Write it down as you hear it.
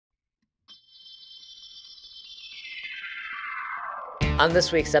On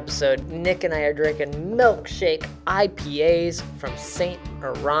this week's episode, Nick and I are drinking Milkshake IPAs from Saint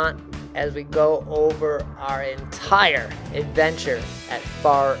Errant as we go over our entire adventure at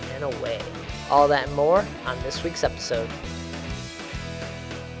Far and Away. All that and more on this week's episode.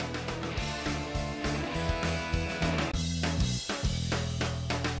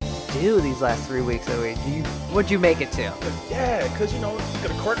 Do these last 3 weeks of the week? What'd you make it to? Yeah, because, you get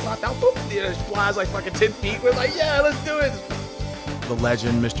a cork locked out, boop, it just flies like fucking 10 feet. We're like, yeah, let's do it. The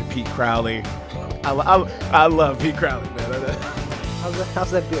legend, Mr. Pete Crowley. I love Pete Crowley, man.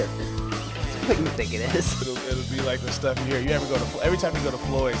 How's that beer? It's what you think it is. It'll be like the stuff you hear. Every time you go to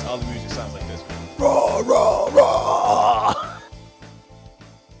Floyd's, all the music sounds like this. Raw, raw, raw.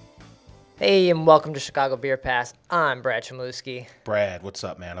 Hey, and welcome to Chicago Beer Pass. I'm Brad Chmielewski. Brad, what's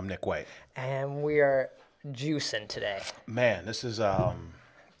up, man? I'm Nick White. And we are juicing today. Man, this is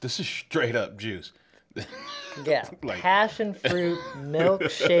straight up juice. Yeah, Passion Fruit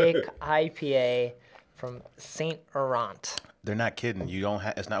Milkshake IPA from Saint Errant. They're not kidding.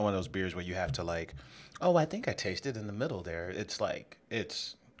 It's not one of those beers where you have to I think I tasted in the middle there. It's like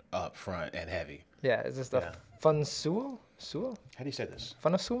it's up front and heavy. Yeah, is this the Funicula? How do you say this?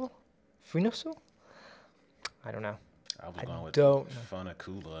 Funicula? I don't know. I was going with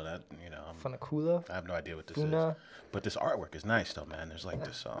Funicula. Funicula? I have no idea what this is. But this artwork is nice though, man. There's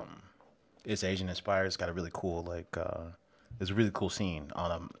this it's Asian inspired. It's got a really cool there's a really cool scene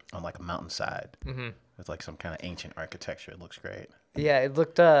on a mountainside. Mm-hmm. It's like some kind of ancient architecture. It looks great. Yeah, it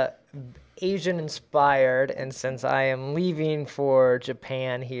looked Asian inspired, and since I am leaving for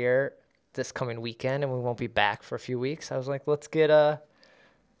Japan here this coming weekend and we won't be back for a few weeks, I was like, let's get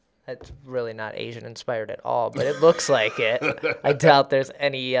it's really not Asian inspired at all, but it looks like it. I doubt there's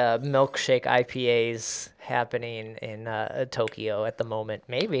any milkshake IPAs happening in Tokyo at the moment.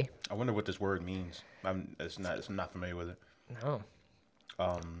 Maybe. I wonder what this word means. I'm not familiar with it. No.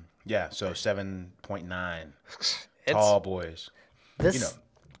 Yeah, so 7.9. Tall boys. This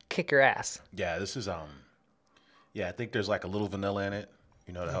kick your ass. Yeah, this is I think there's like a little vanilla in it,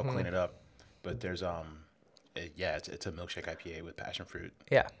 to help clean it up. But there's it's a milkshake IPA with passion fruit.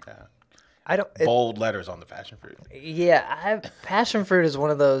 Yeah. Bold letters on the passion fruit. Yeah, passion fruit is one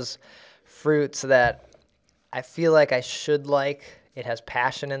of those fruits that I feel like I should like. It has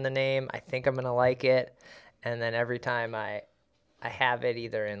passion in the name. I think I'm gonna like it, and then every time I have it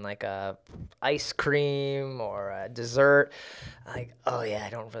either in like a ice cream or a dessert, I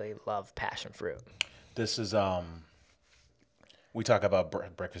don't really love passion fruit. This is we talk about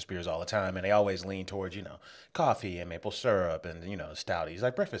breakfast beers all the time, and they always lean towards, coffee and maple syrup and, stouties.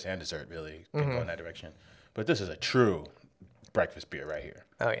 Like breakfast and dessert really can go in that direction. But this is a true breakfast beer right here.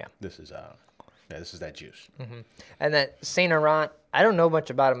 Oh, yeah. This is that juice. Mm-hmm. And that Saint Errant, I don't know much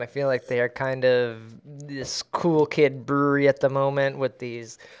about them. I feel like they are kind of this cool kid brewery at the moment with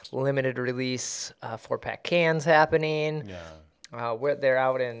these limited release 4-pack cans happening. Yeah. Where they're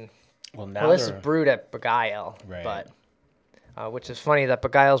out in... this is brewed at Beguile, right. But... which is funny that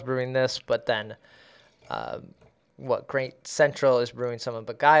Beguile's brewing this, but then Great Central is brewing some of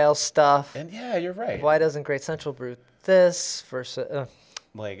Beguile's stuff. And yeah, you're right. Why doesn't Great Central brew this versus...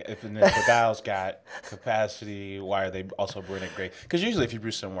 if Beguile's got capacity, why are they also brewing it Great? Because usually if you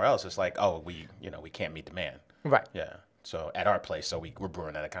brew somewhere else, it's like, we can't meet demand. Right. Yeah. So at our place, we're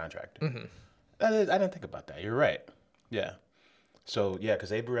brewing at a contractor. Mm-hmm. I didn't think about that. You're right. Yeah. So, because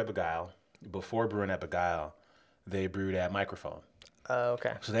they brew at Beguile. Before brewing at Beguile, they brewed at Microphone. Oh,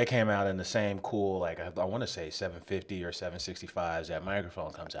 okay. So they came out in the same cool, I want to say 750 or 765s that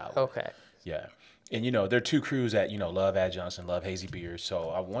Microphone comes out with. Okay. Yeah. And, there are two crews that, love Ad Johnson, love hazy beers.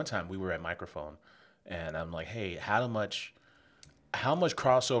 So one time we were at Microphone, and I'm like, hey, how much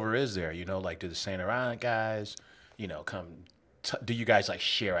crossover is there? Do the Saint Errant guys, come, do you guys,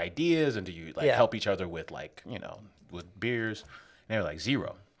 share ideas, and do you, help each other with, with beers? And they were like,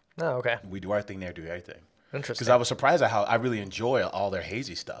 0. Oh, okay. We do our thing, they do everything. Interesting. Because I was surprised at how I really enjoy all their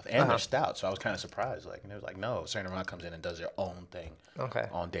hazy stuff and their stout. So I was kind of surprised. And they was like, no, Saint Errant comes in and does their own thing. Okay.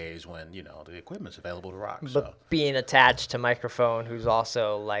 On days when, the equipment's available to rock. But being attached to Microphone, who's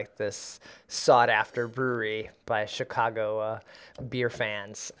also this sought-after brewery by Chicago beer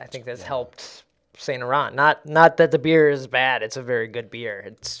fans, I think that's helped Saint Errant. Not that the beer is bad. It's a very good beer.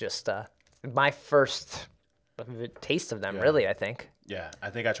 It's just my first taste of them, really, I think. Yeah, I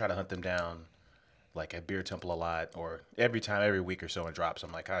think I try to hunt them down at Beer Temple a lot, or every week or so it drops.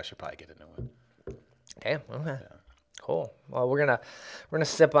 I'm like, I should probably get a new one. Damn. Okay. Yeah. Cool. Well, we're gonna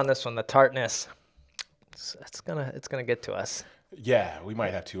sip on this one. The tartness, it's gonna get to us. Yeah, we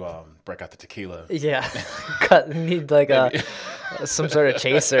might have to break out the tequila. Yeah, need some sort of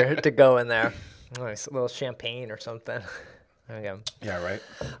chaser to go in there. Nice, a little champagne or something. There we go. Yeah, right.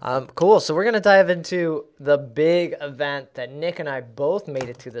 Cool. So we're going to dive into the big event that Nick and I both made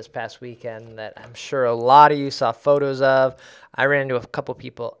it to this past weekend that I'm sure a lot of you saw photos of. I ran into a couple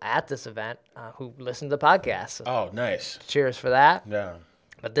people at this event who listened to the podcast. So Oh, nice. cheers for that. Yeah.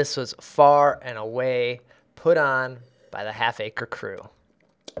 But this was far and away put on by the Half Acre crew.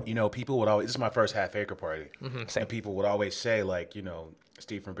 You know, people would always, this is my first Half Acre party. Same. And people would always say, like, you know,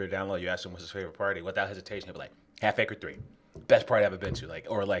 Steve from Beer Download, you asked him what's his favorite party. Without hesitation, he'd be like, Half Acre 3. Best party I've ever been to. Like,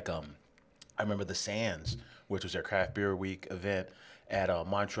 or like, I remember the Sands, which was their craft beer week event at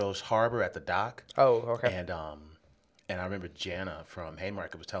Montrose Harbor at the dock. Oh, okay. And I remember Jana from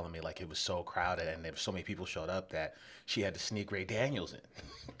Haymarket was telling me, like, it was so crowded and there was so many people showed up that she had to sneak Ray Daniels in.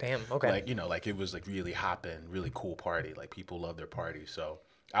 Damn, okay. Like, you know, like it was like really hopping, really cool party. Like people love their party. So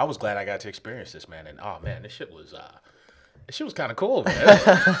I was glad I got to experience this, man. And oh man, this shit was kind of cool, man.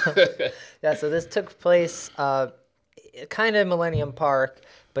 Yeah, so this took place kind of Millennium Park,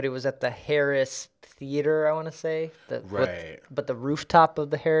 but it was at the Harris Theater, I want to say. Right. But the rooftop of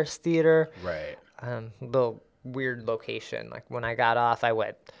the Harris Theater. Right. Little weird location. Like when I got off, I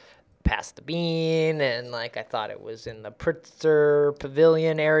went past the Bean, and like I thought it was in the Pritzker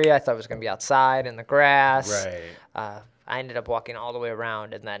Pavilion area. I thought it was gonna be outside in the grass. Right. I ended up walking all the way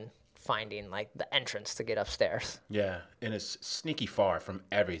around and then finding like the entrance to get upstairs. Yeah, and it's sneaky far from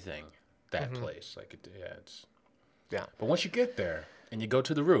everything that place. Like, it's. Yeah. But once you get there and you go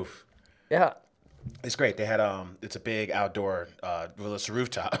to the roof, Yeah. it's great. They had it's a big outdoor. Well, it's a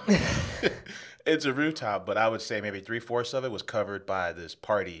rooftop. It's a rooftop, but I would say maybe 3/4 of it was covered by this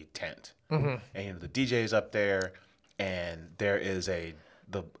party tent. And you know, the DJ's up there, and there is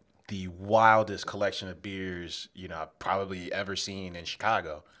the wildest collection of beers I've probably ever seen in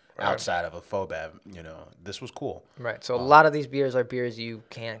Chicago. Outside of a Fobab, this was cool. Right. So a lot of these beers are beers you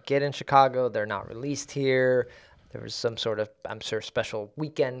can't get in Chicago. They're not released here. There was some sort of, I'm sure, special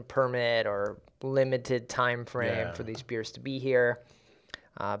weekend permit or limited time frame for these beers to be here.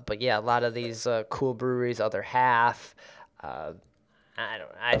 But yeah, a lot of these cool breweries, other half. I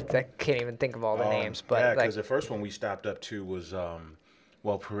can't even think of all the names. But yeah, because the first one we stopped up to was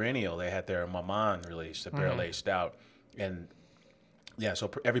Perennial. They had their Maman release, the barrel aged stout, and yeah,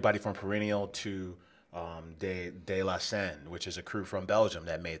 so everybody from Perennial to De La Seine, which is a crew from Belgium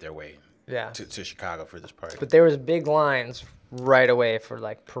that made their way to Chicago for this party. But there was big lines right away for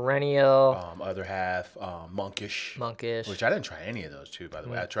like Perennial. Other half, Monkish, which I didn't try any of those two, by the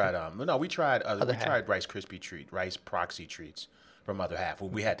way. I tried we tried Rice Proxy treats from Other Half.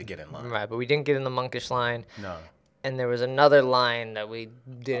 We had to get in line. Right, but we didn't get in the Monkish line. No. And there was another line that we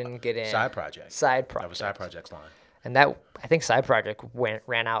didn't get in. Side Project. That was Side Project's line. And that, I think Side Project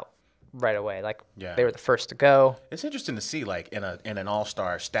ran out right away. Like, they were the first to go. It's interesting to see, like, in an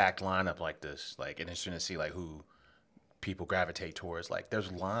all-star stacked lineup like this, like, it's interesting to see, like, who people gravitate towards. Like,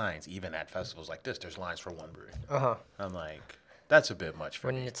 there's lines, even at festivals like this, there's lines for one brewery. I'm like, that's a bit much for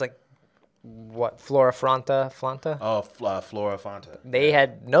me. When it's like, what, Flanta? Oh, Flora Fanta. They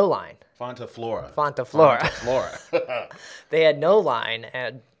had no line. Fanta Flora. They had no line,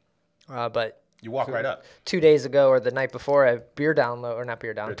 and but... You walk right up. 2 days ago or the night before at Beer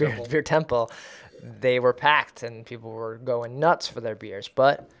Temple, they were packed and people were going nuts for their beers.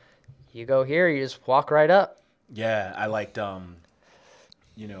 But you go here, you just walk right up. Yeah, I liked,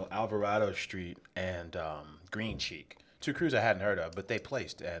 Alvarado Street and Green Cheek. Two crews I hadn't heard of, but they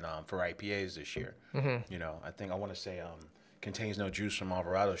placed and for IPAs this year. I think I want to say Contains No Juice from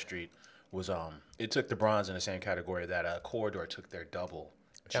Alvarado Street was it took the bronze in the same category that Corridor took their double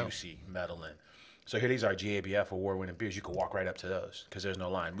juicy metal in. So here these are GABF award-winning beers. You can walk right up to those because there's no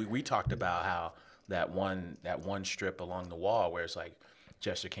line. We talked about how that one strip along the wall where it's like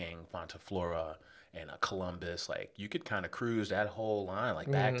Jester King, Fanta Flora, and Columbus. Like you could kind of cruise that whole line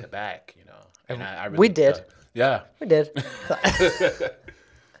like back to back, And I really, we did. Yeah, we did.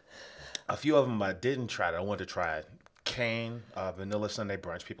 A few of them I didn't try. I wanted to try Cane, Vanilla Sunday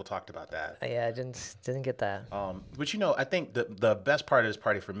Brunch. People talked about that. Yeah, I didn't get that. But I think the best part of this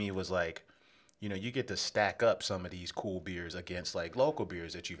party for me was like, you get to stack up some of these cool beers against like local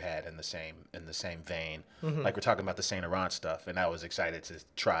beers that you've had in the same vein. Like we're talking about the Saint Errant stuff, and I was excited to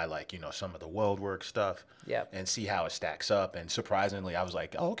try like some of the WorldWorks stuff. And see how it stacks up. And surprisingly, I was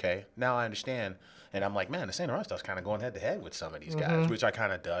like, oh, okay, now I understand. And I'm like, man, the Saint Errant stuff's kind of going head to head with some of these guys, which I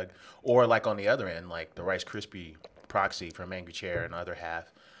kind of dug. Or like on the other end, like the Rice Krispie Proxy from Angry Chair and Other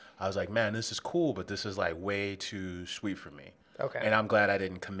Half. I was like, man, this is cool, but this is like way too sweet for me. Okay. And I'm glad I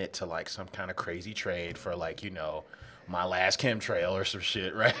didn't commit to like some kind of crazy trade for like, my last chemtrail or some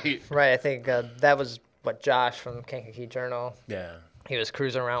shit, right? Right. I think that was what Josh from Kankakee Journal. Yeah. He was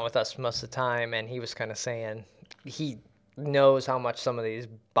cruising around with us most of the time, and he was kind of saying he knows how much some of these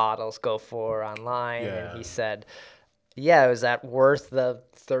bottles go for online, Yeah. and he said, yeah, is that worth the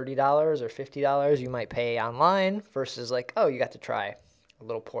 $30 or $50 you might pay online versus like, oh, you got to try a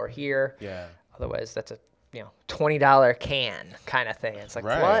little pour here. Yeah. Otherwise, that's a $20 can kind of thing. It's like,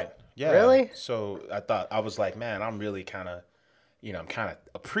 Right. what? Yeah. Really? So I was like, man, I'm really kind of, I'm kind of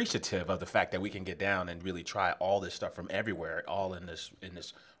appreciative of the fact that we can get down and really try all this stuff from everywhere, all in this,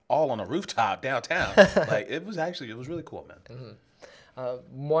 all on a rooftop downtown. Like it was really cool, man.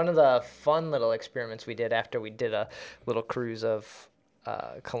 One of the fun little experiments we did after we did a little cruise of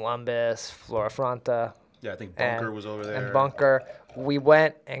Columbus, Florafronta, Yeah, I think Bunker was over there. and Bunker, we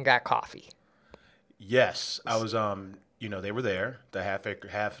went and got coffee. Yes, I was. They were there.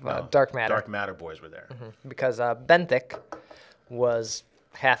 The Dark Matter. Dark Matter boys were there. Because Benthic was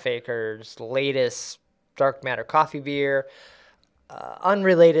Half Acre's latest dark matter coffee beer,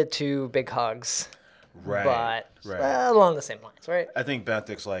 unrelated to Big Hugs, Right. but along the same lines, right? I think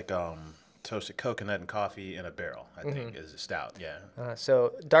Benthic's like toasted coconut and coffee in a barrel. I think is a stout. Yeah.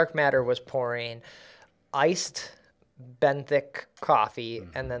 So dark matter was pouring iced Benthic coffee,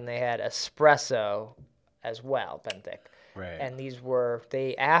 and then they had espresso as well, Benthic. Right. And these were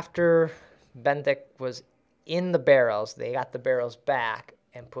after Benthic was in the barrels, they got the barrels back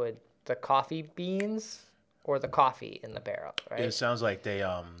and put the coffee beans or the coffee in the barrel, right? It sounds like they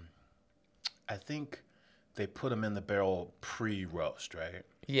I think they put them in the barrel pre-roast, right?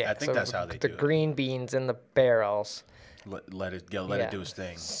 Yeah, I think so that's how they do the it. green beans in the barrels. Let it do its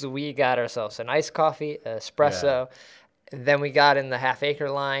thing. So we got ourselves an iced coffee, espresso. Then we got in the Half Acre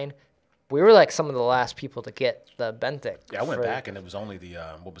line. We were like some of the last people to get the Benthic. Yeah, I went back and it was only the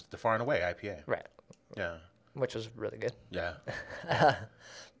what was the Far and Away IPA. Right. Yeah. Which was really good. Yeah.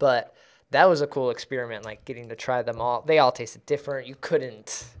 But that was a cool experiment, like getting to try them all. They all tasted different. You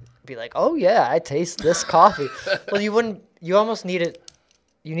couldn't be like, oh yeah, I taste this coffee. Well, you wouldn't. You almost needed.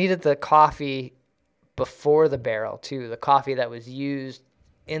 You needed the coffee before the barrel too. The coffee that was used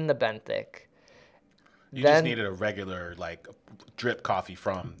in the Benthic. You just needed a regular like drip coffee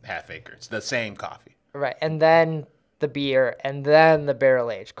from Half Acre. It's the same coffee. Right, and then the beer, and then the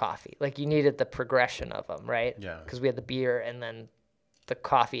barrel-aged coffee. Like, you needed the progression of them, right? Yeah. Because we had the beer and then the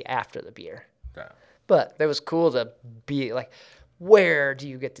coffee after the beer. Yeah. But it was cool to be, like, where do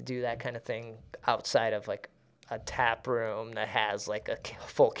you get to do that kind of thing outside of, like, a tap room that has, like, a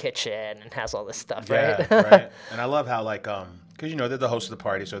full kitchen and has all this stuff, right? Yeah, right. And I love how, like, because, they're the host of the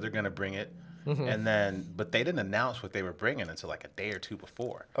party, so they're going to bring it. And then, but they didn't announce what they were bringing until like a day or two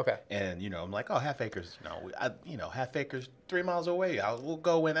before. Okay. And I'm like, oh, Half Acre's, Half Acre's 3 miles away. We'll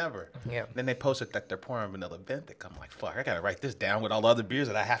go whenever. Yeah. Then they posted that they're pouring vanilla Benthic. I'm like, fuck, I gotta write this down with all the other beers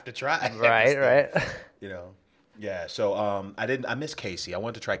that I have to try. Right. Yeah. So I missed Casey. I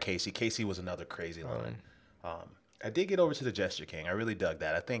wanted to try Casey. Casey was another crazy line. I did get over to the Jester King. I really dug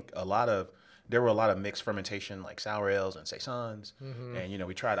that. I think there were a lot of mixed fermentation, like sour ales and saisons, and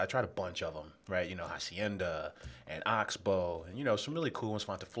I tried a bunch of them, right? Hacienda and Oxbow, and some really cool ones,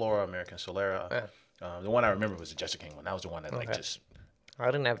 Fontaflora, American Solera. The one I remember was the Jester King one. That was the one that like just. I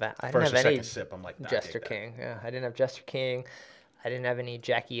didn't have that. I didn't First have or any second sip, I'm like, nah, Jester King. Yeah, I didn't have Jester King. I didn't have any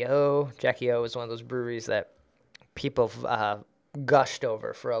Jackie O. Jackie O was one of those breweries that people gushed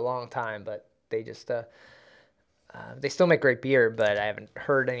over for a long time, but they just. They still make great beer, but I haven't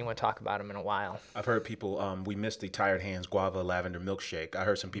heard anyone talk about them in a while. I've heard people, we missed the Tired Hands Guava Lavender Milkshake. I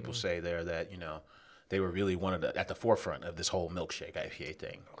heard some people say there that, they were really at the forefront of this whole milkshake IPA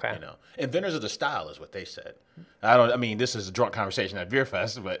thing. Okay. Inventors of the style is what they said. This is a drunk conversation at Beer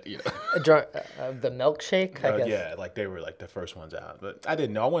Fest, but, The milkshake, I guess. Yeah, like they were like the first ones out. But I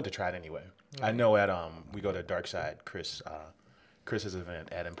didn't know. I wanted to try it anyway. I know we go to Darkside, Chris's event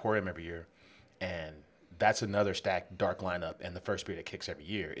at Emporium every year, and that's another stacked dark lineup, and the first beer that kicks every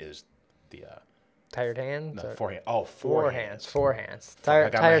year is the Tired Hands. no, Forehand. Oh, Four Hands. Hands. I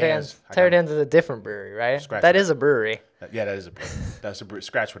got my Tired hands- Hands. I got Tired my- Hands is a different brewery, right? Scratch That that. is a brewery. Yeah, that is a brewery. That's a brewery.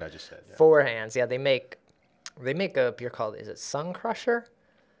 Scratch what I just said. Yeah. Four Hands. Yeah, they make a beer called, is it Sun Crusher?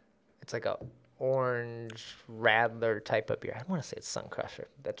 It's like a orange radler type of beer. I want to say it's Sun Crusher.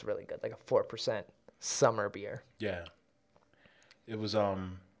 That's really good. Like a 4% summer beer. Yeah. It was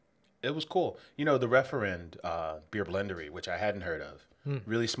cool. The Referend Beer Blendery, which I hadn't heard of.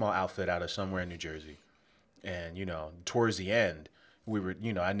 Really small outfit out of somewhere in New Jersey. And, towards the end, we were,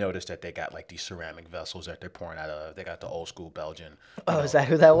 I noticed that they got like these ceramic vessels that they're pouring out of. They got the old school Belgian. Oh, is that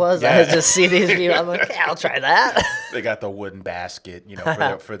who that was? Yeah. I just see these people. I'm like, yeah, I'll try that. They got the wooden basket,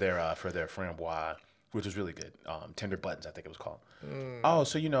 for their framboise, which was really good. Tender Buttons, I think it was called. Oh,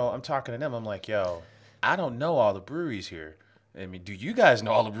 so I'm talking to them. I'm like, yo, I don't know all the breweries here. I mean, do you guys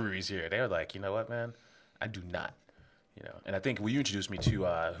know all the breweries here? They were like, you know what, man, I do not. You know, and I think you introduced me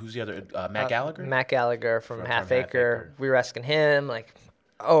to who's the other Matt Gallagher? Matt Gallagher from From Half Half Acre. Acre. We were asking him like,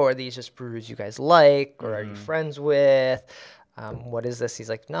 "Oh, are these just breweries you guys like, or are you friends with? What is this?" He's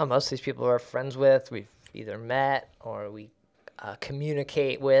like, "No, most of these people are friends with. We've either met or we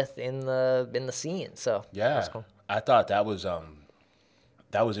communicate with in the scene." So Yeah, that's cool. I thought that was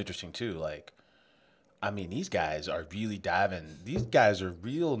interesting too. Like, I mean, these guys are really diving. These guys are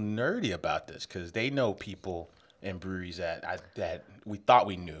real nerdy about this because they know people in breweries that we thought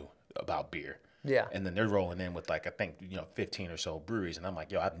we knew about beer. Yeah. And then they're rolling in with like I think 15 or so breweries, and I'm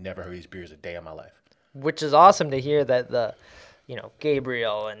like, yo, I've never heard these beers a day in my life. Which is awesome to hear that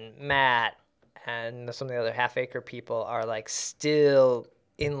Gabriel and Matt and some of the other Half Acre people are like still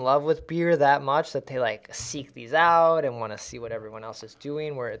in love with beer that much that they like seek these out and want to see what everyone else is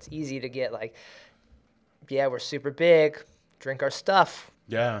doing, where it's easy to get like, yeah, we're super big, drink our stuff.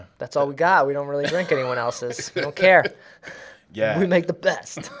 Yeah. That's all we got. We don't really drink anyone else's. We don't care. Yeah. We make the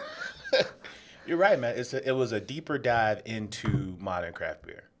best. You're right, man. It was a deeper dive into modern craft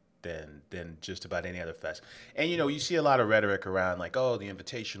beer than just about any other fest. And you see a lot of rhetoric around like, oh, the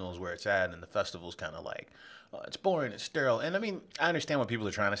Invitational is where it's at, and the festival's kind of like, it's boring, it's sterile. And I mean, I understand what people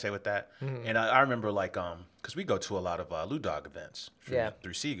are trying to say with that. Mm-hmm. And I remember like, because we go to a lot of Lou Dog events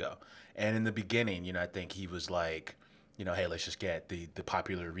through Seago, and in the beginning, I think he was like, hey, let's just get the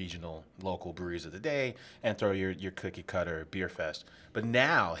popular regional local breweries of the day and throw your cookie cutter beer fest. But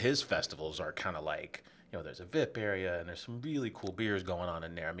now his festivals are kind of like, there's a VIP area and there's some really cool beers going on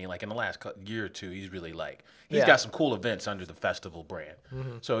in there. I mean, like in the last year or two, he's really like, he's got some cool events under the festival brand.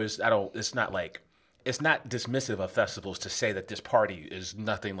 Mm-hmm. So it's not dismissive of festivals to say that this party is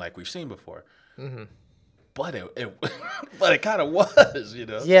nothing like we've seen before. Mm-hmm. But it kind of was,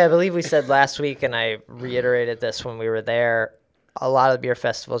 Yeah, I believe we said last week, and I reiterated this when we were there, a lot of the beer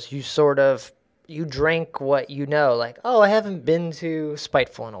festivals, you drink what you know. Like, oh, I haven't been to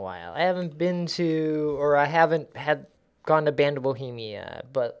Spiteful in a while. I haven't gone to Band of Bohemia,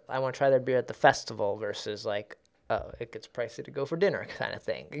 but I want to try their beer at the festival versus like, oh, it gets pricey to go for dinner kind of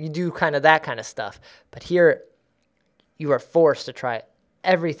thing. You do kind of that kind of stuff. But here, you are forced to try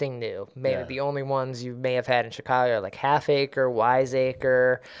everything new. Maybe the only ones you may have had in Chicago are like Half Acre,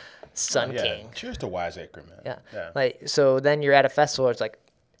 Wiseacre, Sun King. Cheers to Wiseacre, man. Yeah. Like, so then you're at a festival, it's like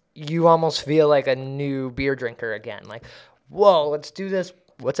you almost feel like a new beer drinker again. Like, whoa, let's do this.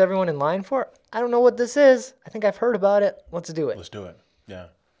 What's everyone in line for? I don't know what this is. I think I've heard about it. Let's do it. Let's do it. Yeah.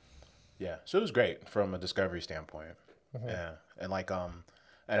 Yeah. So it was great from a discovery standpoint. Mm-hmm. Yeah. And like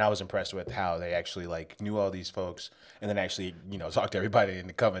and I was impressed with how they actually like knew all these folks and then actually, talked to everybody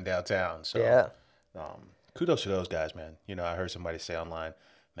into coming downtown. So yeah. Kudos to those guys, man. I heard somebody say online,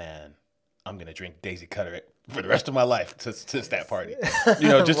 man, I'm going to drink Daisy Cutter for the rest of my life to that party.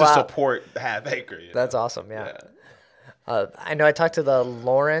 Just to support Half Acre. That's awesome, yeah. I know I talked to the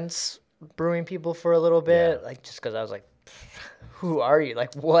Lawrence Brewing people for a little bit, like just because I was like, who are you?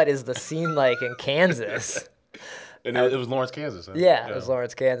 Like, what is the scene like in Kansas? And it was Lawrence, Kansas. Huh? Yeah, it was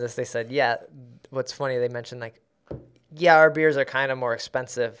Lawrence, Kansas. They said, what's funny, they mentioned like, our beers are kind of more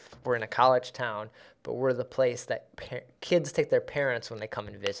expensive. We're in a college town, but we're the place that kids take their parents when they come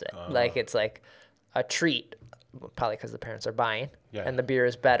and visit. Like, it's like a treat, probably because the parents are buying, and the beer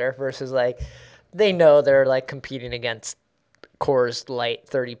is better versus like, they know they're like competing against Coors Light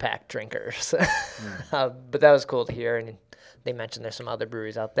 30-pack drinkers. But that was cool to hear, and they mentioned there's some other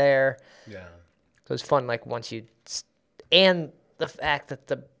breweries out there. Yeah. So it's fun, like and the fact that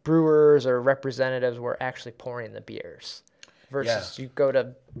the brewers or representatives were actually pouring the beers versus you go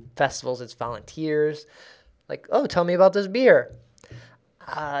to festivals, it's volunteers. Like, oh, tell me about this beer.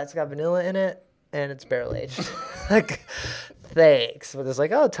 It's got vanilla in it and it's barrel aged. Like, thanks. But it's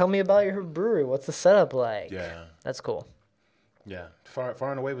like, oh, tell me about your brewery. What's the setup like? Yeah. That's cool. Yeah. Far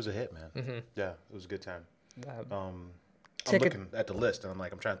and Away was a hit, man. Mm-hmm. Yeah, it was a good time. I'm looking at the list, and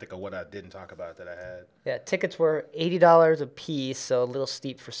I'm trying to think of what I didn't talk about that I had. Yeah, tickets were $80 a piece, so a little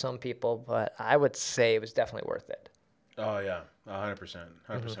steep for some people, but I would say it was definitely worth it. Oh, yeah, 100%.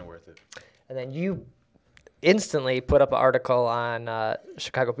 100% worth it. And then you instantly put up an article on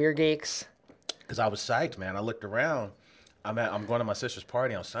Chicago Beer Geeks. Because I was psyched, man. I looked around. I'm going to my sister's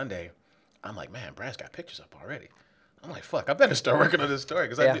party on Sunday. I'm like, man, Brad's got pictures up already. I'm like, fuck, I better start working on this story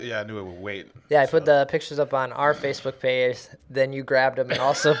because I knew it would wait. Yeah, I put the pictures up on our Facebook page. Then you grabbed them and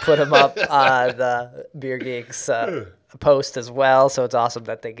also put them up the Beer Geeks post as well. So it's awesome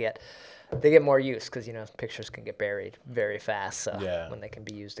that they get more use because pictures can get buried very fast. So when they can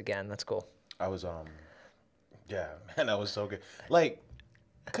be used again, that's cool. I was man, that was so good. Like,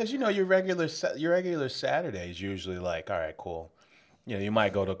 because your regular Saturdays usually like, all right, cool. You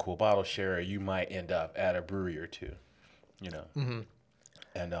might go to a cool bottle share, or you might end up at a brewery or two. you know.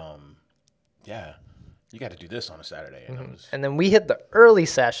 And yeah, you got to do this on a Saturday. And And then we hit the early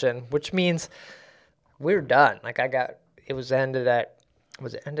session, which means we're done. Like was it ended at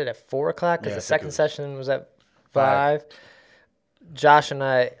 4:00? Because the second session was at 5. Josh and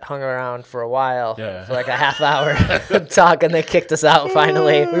I hung around for a while, for like a half hour talking. They kicked us out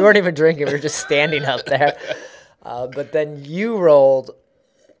finally. We weren't even drinking. We were just standing up there. But then you rolled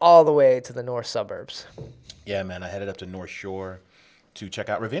all the way to the north suburbs. Yeah, man. I headed up to North Shore to check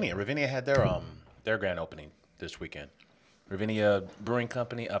out Ravinia. Ravinia had their grand opening this weekend. Ravinia Brewing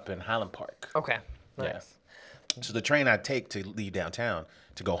Company up in Highland Park. Okay. Nice. Yeah. So the train I take to leave downtown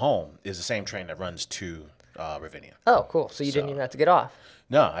to go home is the same train that runs to Ravinia. Oh, cool. So you didn't even have to get off.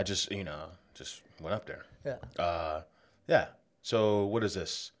 No, I just just went up there. Yeah. Yeah. So what is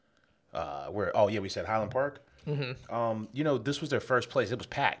this? We said Highland Park. This was their first place. It was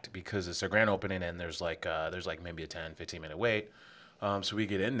packed because it's their grand opening, and there's like maybe a 10, 15-minute wait. So we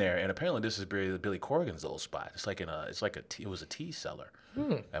get in there, and apparently this is Billy Corgan's little spot. It was a tea cellar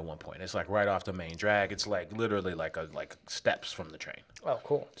at one point. It's like right off the main drag. It's like literally like steps from the train. Oh,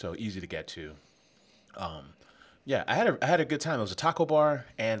 cool. So easy to get to. I had a good time. It was a taco bar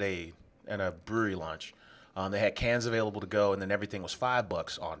and a brewery lunch. They had cans available to go, and then everything was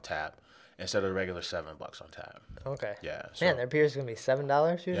 $5 on tap instead of the regular $7 on tap. Okay. Yeah. So, Man, their beer's gonna be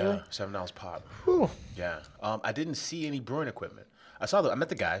 $7 usually. Yeah, $7 pop. Whew. Yeah. I didn't see any brewing equipment. I met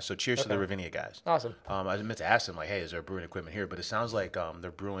the guys, so cheers to the Ravinia guys. Awesome. I meant to ask them, like, hey, is there brewing equipment here? But it sounds like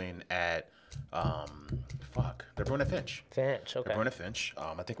they're brewing at, they're brewing at Finch. Finch, okay. They're brewing at Finch.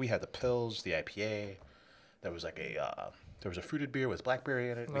 I think we had the Pils, the IPA. There was a fruited beer with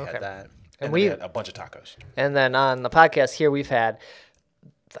blackberry in it. We had that. And we had a bunch of tacos. And then on the podcast here, we've had,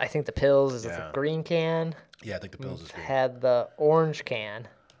 I think the Pils is the green can. Yeah, I think the Pils is green. Had the orange can.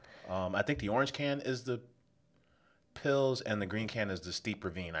 I think the orange can is the Pils, and the green can is the Steep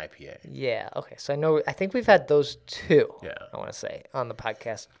Ravine IPA. Yeah, okay. So I think we've had those two, I want to say, on the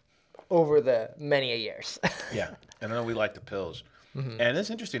podcast over the many years. Yeah, and I know we like the Pils. And it's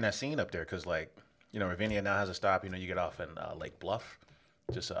interesting that scene up there because, like, Ravinia now has a stop. You get off in Lake Bluff,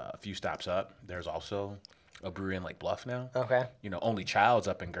 just a few stops up. There's also a brewery in Lake Bluff now. Okay. Only Child's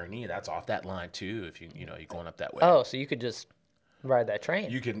up in Gurnee. That's off that line, too, if you're going up that way. Oh, so you could just ride that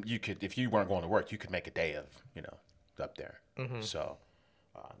train. You could, if you weren't going to work, you could make a day of, up there. So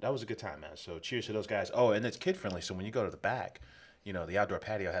that was a good time, man. So cheers to those guys. Oh, and it's kid friendly. So when you go to the back, the outdoor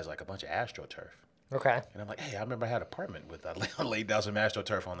patio has like a bunch of AstroTurf. Okay. And I'm like, hey, I remember I had an apartment with I laid down some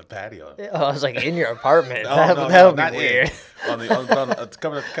AstroTurf on the patio. Oh, I was like, in your apartment. That would be weird. On coming up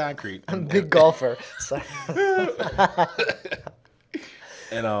the concrete. I'm a big golfer. So.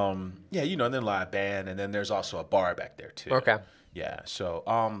 And and then live band, and then there's also a bar back there too. Okay. Yeah. So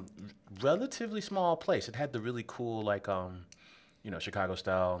relatively small place. It had the really cool Chicago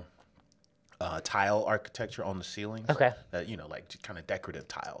style tile architecture on the ceilings. Okay. That like kind of decorative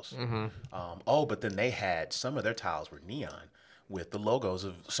tiles. But then they had some of their tiles were neon with the logos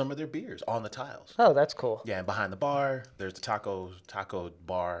of some of their beers on the tiles. Oh, that's cool. Yeah, and behind the bar, there's the taco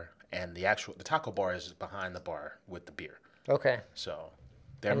bar, and the taco bar is behind the bar with the beer. Okay. So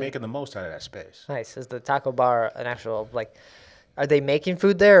they're making the most out of that space. Nice. Is the taco bar an actual are they making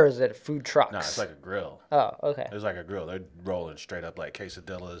food there, or is it food trucks? No, it's like a grill. Oh, okay. It's like a grill. They're rolling straight up like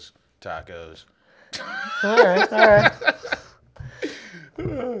quesadillas, tacos. All right.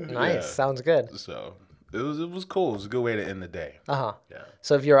 Nice. Yeah. Sounds good. So it was cool. It was a good way to end the day. Uh-huh. Yeah.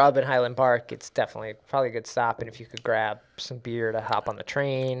 So if you're up in Highland Park, it's probably a good stop. And if you could grab some beer to hop on the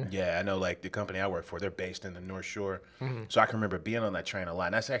train. Yeah, I know, like, the company I work for, they're based in the North Shore. So I can remember being on that train a lot.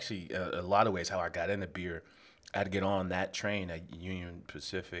 And that's actually, a lot of ways, how I got into beer. I had to get on that train at Union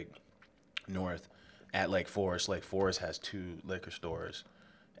Pacific North at Lake Forest. Lake Forest has 2 liquor stores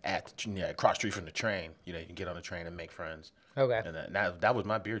across street from the train. You can get on the train and make friends. Okay. And that was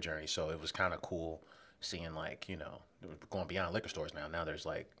my beer journey. So it was kind of cool seeing, going beyond liquor stores now. Now there's,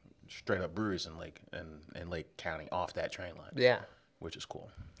 straight up breweries in Lake County off that train line. Yeah. Which is cool.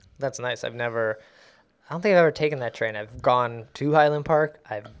 That's nice. I don't think I've ever taken that train. I've gone to Highland Park.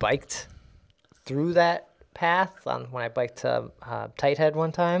 I've biked through that path when I biked to Tighthead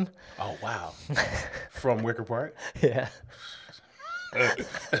one time. Oh, wow. From Wicker Park? Yeah.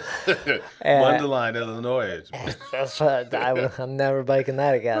 Wonderline, Illinois. I'm never biking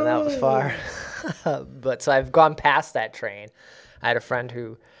that again. That was far. But so I've gone past that train. I had a friend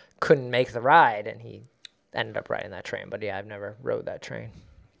who couldn't make the ride, and he ended up riding that train. But yeah, I've never rode that train.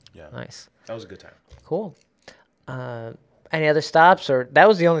 Yeah. Nice. That was a good time. Cool. Any other stops, or that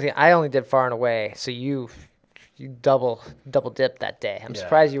was the only thing I only did Far and Away. So you double dipped that day. I'm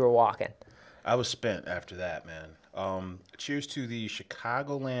surprised you were walking. I was spent after that, man. Cheers to the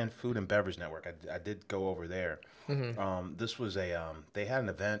Chicagoland Food and Beverage Network. I did go over there. This was they had an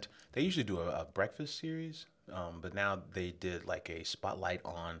event. They usually do a breakfast series, but now they did like a spotlight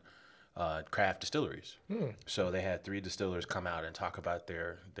on craft distilleries. So they had 3 distillers come out and talk about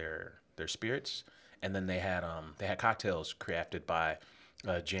their spirits, and then they had cocktails crafted by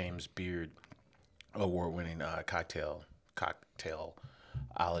James Beard, award-winning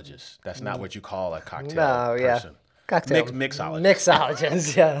cocktailologist. That's not what you call a cocktail person. Cocktail. Mixologist.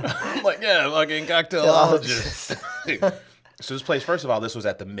 Mixologist, yeah. I'm like, yeah, fucking cocktailologist. So this place, first of all, this was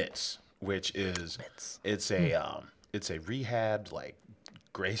at the Mitz, which is it's a rehabbed like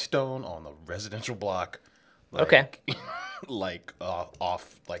Greystone on the residential block. Like, like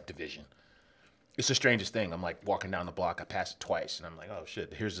off like Division. It's the strangest thing. I'm like walking down the block. I passed it twice, and I'm like, oh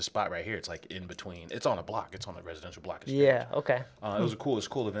shit, here's the spot right here. It's like in between. It's on a block. It's on a residential block. Yeah. Okay. It was a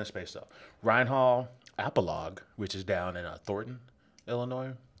cool event space though. Rhine Hall Apolog, which is down in Thornton,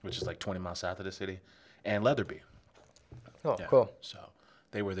 Illinois, which is like 20 miles south of the city, and Leatherby. Oh, cool. So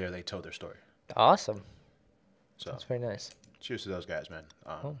they were there. They told their story. Awesome. So that's very nice. Cheers to those guys, man.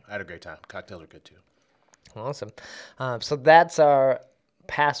 I had a great time. Cocktails are good too. Awesome. So that's our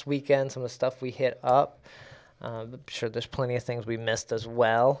past weekend, some of the stuff we hit up. I'm sure there's plenty of things we missed as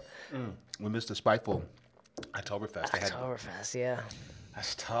well. We missed the Spiteful Oktoberfest. Oktoberfest, yeah.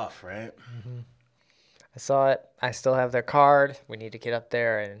 That's tough, right? I saw it. I still have their card. We need to get up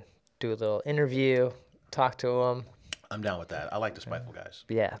there and do a little interview, talk to them. I'm down with that. I like the Spiteful guys.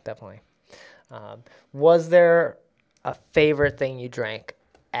 Yeah, definitely. Was there a favorite thing you drank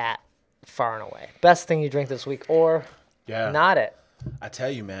at Far and Away? Best thing you drank this week, or not it? I tell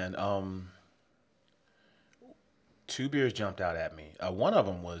you, man, 2 beers jumped out at me. One of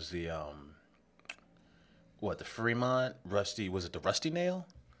them was the the Fremont Rusty. Was it the Rusty Nail?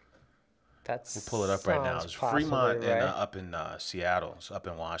 We'll pull it up right now. It's Fremont and up in Seattle, so up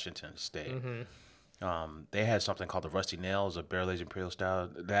in Washington State. They had something called the Rusty Nail, a barrel-aged imperial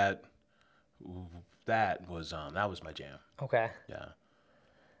stout. That was my jam. Okay. Yeah.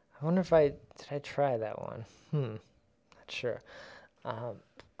 I wonder if I try that one. Not sure.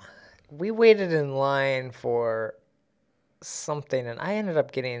 We waited in line for something, and I ended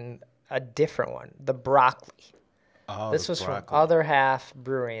up getting a different one, the broccoli. Oh, this was from Other Half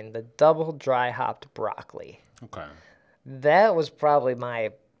Brewing, the double dry hopped broccoli. Okay. That was probably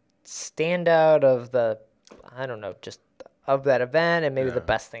my standout of just of that event, and maybe the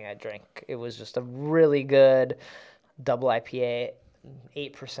best thing I drank. It was just a really good double IPA,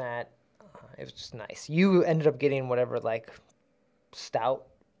 8%. It was just nice. You ended up getting whatever stout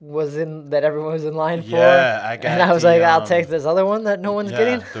was that everyone was in line for. Yeah, I got. And I was like, I'll take this other one that no one's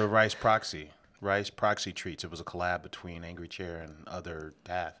getting. The Rice Proxy treats. It was a collab between Angry Chair and Other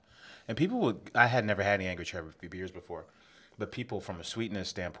Half. And I had never had any Angry Chair beers before, but people from a sweetness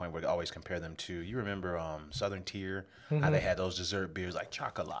standpoint would always compare them to. You remember Southern Tier? How they had those dessert beers like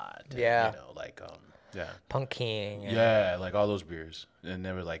Chocolat. Yeah. And, Pumpkin. Yeah, like all those beers, and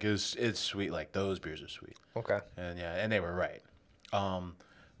they were like, it's sweet. Like those beers are sweet. Okay. And they were right.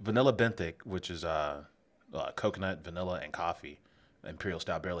 Vanilla Benthic, which is coconut, vanilla, and coffee,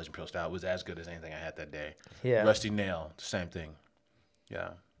 barrel-aged imperial stout, was as good as anything I had that day. Yeah. Rusty Nail, same thing. Yeah.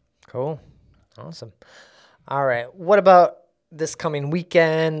 Cool. Awesome. All right. What about this coming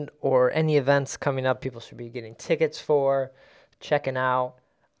weekend or any events coming up people should be getting tickets for, checking out?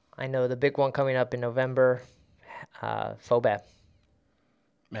 I know the big one coming up in November, FOBAB.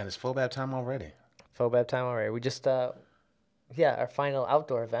 Man, it's FOBAB time already. FOBAB time already. We just, our final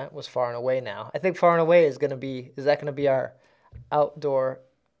outdoor event was Far and Away now. I think Far and Away is going to be our outdoor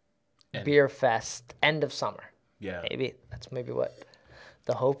beer fest end of summer. Yeah. That's maybe what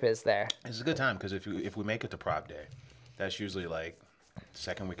the hope is there. It's a good time because if we make it to Prop Day, that's usually like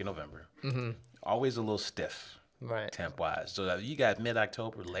second week in November. Mm-hmm. Always a little stiff. Right. Temp-wise. So you got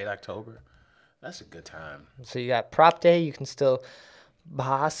mid-October, late October. That's a good time. So you got Prop Day you can still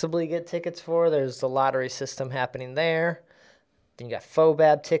possibly get tickets for. There's the lottery system happening there. Then you got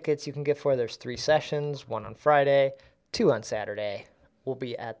FOBAB tickets you can get for. There's 3 sessions, 1 on Friday, 2 on Saturday. We'll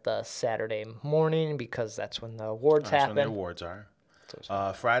be at the Saturday morning because that's when the awards happen. That's when the awards are.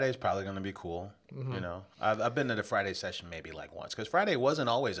 Friday's probably going to be cool. Mm-hmm. I've been to the Friday session maybe like once because Friday wasn't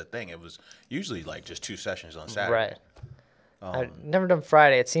always a thing. It was usually like just 2 sessions on Saturday. Right. I've never done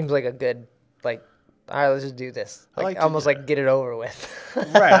Friday. It seems like a good all right, let's just do this. Like get it over with.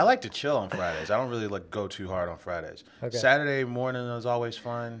 Right. I like to chill on Fridays. I don't really go too hard on Fridays. Okay. Saturday morning is always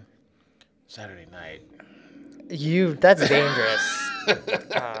fun. Saturday night. That's dangerous.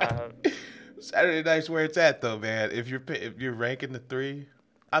 Saturday night's where it's at though, man. If you're ranking the 3,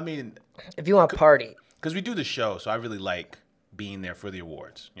 I mean, If you want to party. because we do the show, so I really like being there for the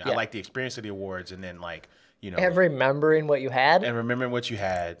awards. You know, I like the experience of the awards, and then like And remembering what you had. and remembering what you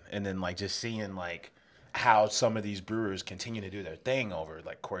had, and then like just seeing like how some of these brewers continue to do their thing over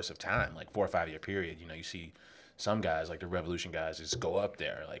like course of time, like 4 or 5 year period. You know, you see some guys like the Revolution guys just go up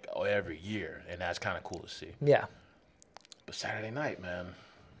there like every year, and that's kind of cool to see. Yeah. But Saturday night, man.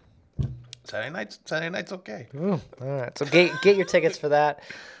 Saturday night's okay. All right. So get your tickets for that.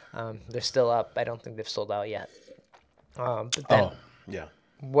 They're still up. I don't think they've sold out yet. But then, yeah.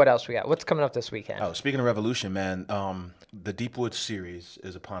 what else we got? What's coming up this weekend? Oh, speaking of Revolution, man, the Deepwood series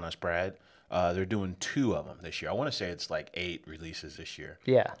is upon us, Brad. They're doing 2 of them this year. I want to say it's like 8 releases this year.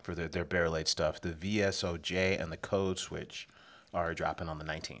 Yeah. For their barrel-aged stuff. The VSOJ and the Code Switch are dropping on the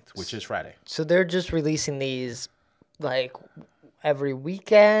 19th, which is Friday. So they're just releasing these like every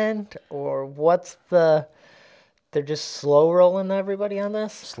weekend, or what's the? They're just slow rolling everybody on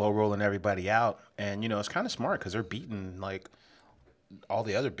this. Slow rolling everybody out, and it's kind of smart because they're beating like all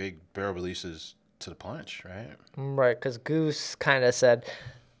the other big barrel releases to the punch, right? Right, because Goose kind of said,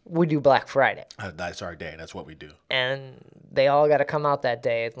 we do Black Friday. That's our day. That's what we do. And they all got to come out that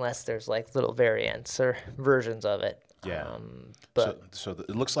day unless there's like little variants or versions of it. Yeah. But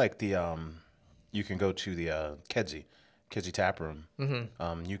It looks like you can go to the Kedzie Tap Room.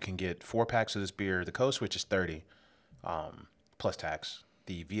 Mm-hmm. You can get 4 packs of this beer. The Code Switch is $30 plus tax.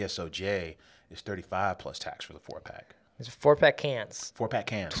 The VSOJ is $35 plus tax for the 4-pack. it's 4-pack cans. 4-pack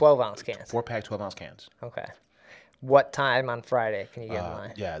cans. 12-ounce cans. 4-pack 12-ounce cans. Okay. What time on Friday can you get in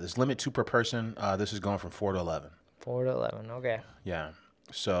line? Yeah, there's limit 2 per person. This is going from 4 to 11. 4 to 11. Okay. Yeah.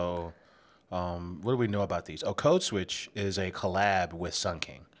 So, what do we know about these? Oh, Code Switch is a collab with Sun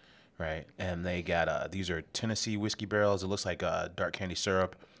King, right? And they got these are Tennessee whiskey barrels. It looks like dark candy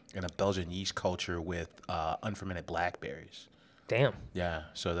syrup and a Belgian yeast culture with unfermented blackberries. Damn. Yeah.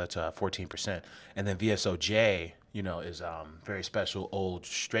 So that's 14%. And then VSOJ, is very special old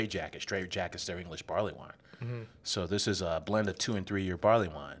straight jacket. Straight jacket's their English barley wine. Mm-hmm. So this is a blend of 2 and 3 year barley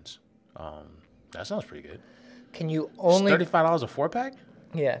wines. That sounds pretty good. Can you only $35 a 4-pack?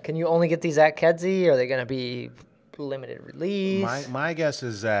 Yeah. Can you only get these at Kedzie? Or are they going to be limited release? My guess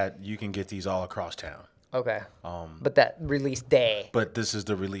is that you can get these all across town. Okay. But that release day. But this is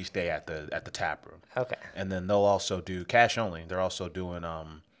the release day at the tap room. Okay. And then they'll also do cash only. They're also doing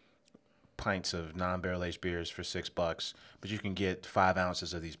pints of non-barrel aged beers for $6, but you can get 5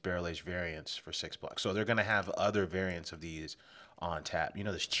 ounces of these barrel aged variants for $6. So they're gonna have other variants of these on tap.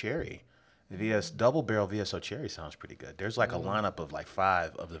 This cherry, the double barrel VSO cherry sounds pretty good. There's like a lineup of like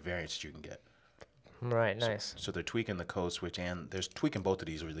 5 of the variants that you can get. Right, nice. So they're tweaking the Code Switch, and they're tweaking both of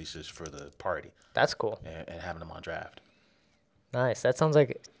these releases for the party. That's cool. And having them on draft. Nice. That sounds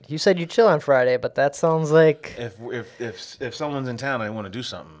like you said you chill on Friday, but that sounds like If someone's in town and they want to do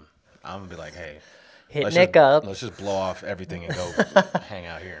something, I'm gonna be like, hey, hit Nick up. Let's just blow off everything and go hang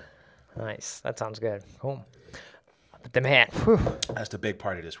out here. Nice. That sounds good. Cool. But the man, whew, That's the big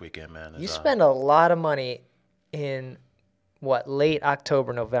party this weekend, man. you spend a lot of money in late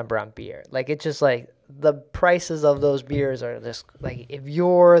October, November on beer. Like it's just like the prices of those beers are just like if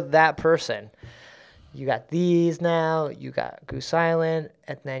you're that person, you got these now, you got Goose Island,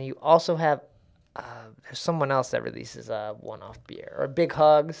 and then you also have there's someone else that releases a one-off beer or Big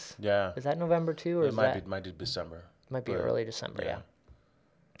Hugs. Yeah. Is that November too, or It might be December. Might be early December, yeah.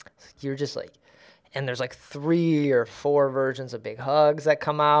 yeah. You're just like, and there's like 3 or 4 versions of Big Hugs that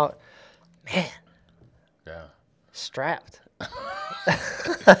come out. Man, Yeah. strapped. You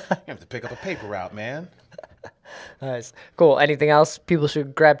have to pick up a paper route, man. Nice. Cool. Anything else people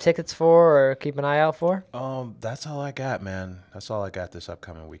should grab tickets for or keep an eye out for? That's all I got, man. That's all I got this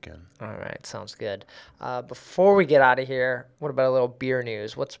upcoming weekend. All right. Sounds good. Before we get out of here, what about a little beer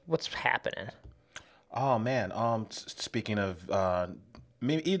news? What's happening? Oh man. Speaking of,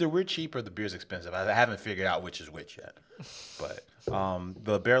 maybe either we're cheap or the beer's expensive. I haven't figured out which is which yet. But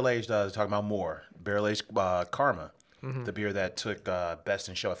the barrel aged talking about more barrel aged Karma. Mm-hmm. The beer that took Best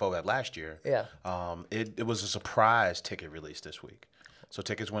in Show FO last year. Yeah. It was a surprise ticket release this week. So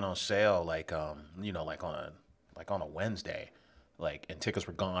tickets went on sale like on a Wednesday, and tickets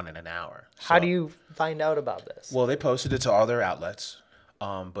were gone in an hour. How do you find out about this? Well, they posted it to all their outlets,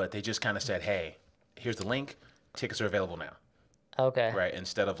 but they just kind of said, "Hey, here's the link. Tickets are available now." Okay. Right.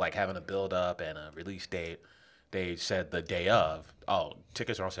 Instead of having a build up and a release date, they said the day of, "Oh,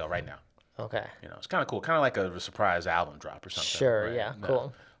 tickets are on sale right now." Okay. It's kind of cool, kind of like a surprise album drop or something. Sure. right? Yeah. No.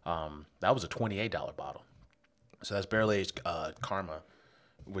 Cool. That was a $28 bottle. So that's barrel aged Karma,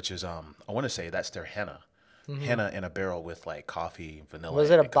 which is I want to say that's their henna. henna in a barrel with like coffee, vanilla. Was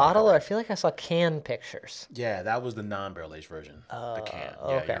it a and bottle, or I coconut. feel like I saw can pictures? Yeah, that was the non-barrel aged version. The can.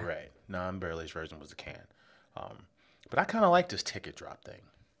 Yeah, okay. you're right. Non-barrel aged version was the can. But I kind of like this ticket drop thing.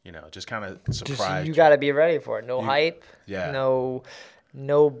 You know, just kind of Just surprised. you got to be ready for it. No hype. Yeah.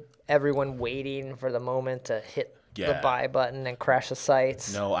 No everyone waiting for the moment to hit the Yeah. buy button and crash the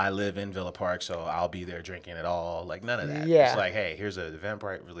sites. No, I live in Villa Park, so I'll be there drinking it all. Like none of that. Yeah. It's like, hey, here's a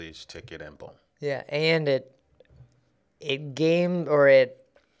Eventbrite release ticket and boom. Yeah, and it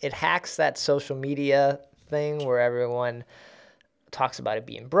hacks that social media thing where everyone talks about it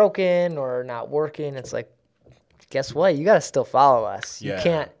being broken or not working. It's like, guess what? You got to still follow us.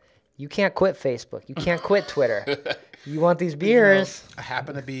 Yeah. You can't quit Facebook. You can't quit Twitter. You want these beers? I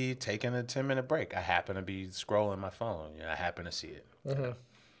happen to be taking a 10-minute break. I happen to be scrolling my phone. I happen to see it. Mm-hmm.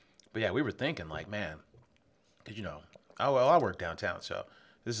 But yeah, we were thinking like, man, 'cause, I work downtown, so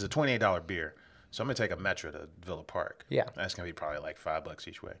this is a $28 beer. So I'm gonna take a metro to Villa Park. Yeah. That's gonna be probably like $5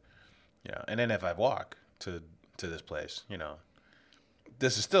 each way. Yeah. And then if I walk to this place,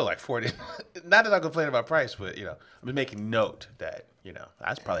 this is still like 40. Not that I'm complaining about price, but I'm making note that,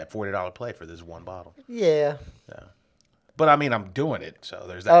 that's probably a $40 play for this one bottle. Yeah. Yeah. But I mean, I'm doing it, so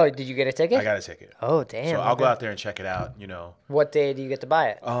there's that. Oh, did you get a ticket? I got a ticket. Oh, damn. So I'll go out there and check it out, What day do you get to buy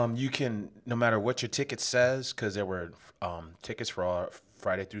it? You can, no matter what your ticket says, because there were tickets for all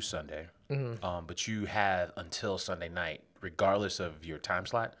Friday through Sunday, but you have until Sunday night, regardless of your time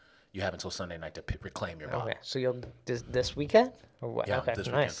slot, you have until Sunday night to reclaim your bottle. Okay, so you'll this weekend or what? Yeah, okay, this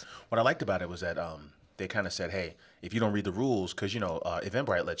nice. weekend. What I liked about it was that they kind of said, hey, if you don't read the rules, because,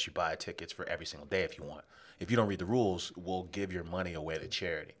 Eventbrite lets you buy tickets for every single day if you want. If you don't read the rules, we'll give your money away to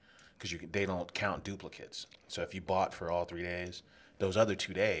charity because they don't count duplicates. So if you bought for all 3 days, those other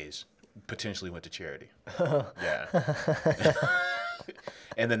 2 days potentially went to charity. Yeah.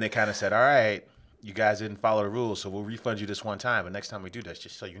 And then they kind of said, all right, you guys didn't follow the rules, so we'll refund you this one time. But next time we do this,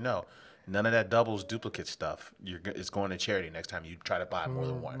 just so you know, none of that doubles duplicate stuff. It's going to charity next time you try to buy more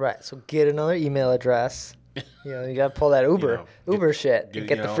than one. Right. So get another email address. You got to pull that Uber shit.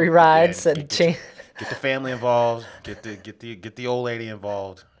 Get the free yeah, rides and change. Get the family involved. Get the old lady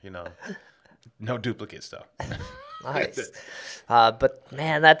involved. No duplicate stuff. Nice. But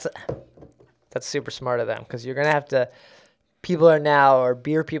man, that's super smart of them because you're gonna have to. Beer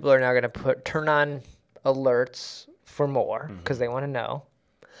people are now gonna turn on alerts for more because they want to know,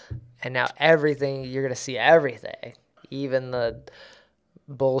 and now everything you're gonna see everything, even the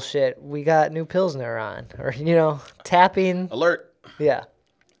bullshit. We got new Pilsner on, or tapping Alert. Yeah,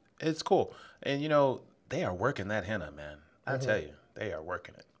 It's cool, and they are working that henna, man. I tell you, they are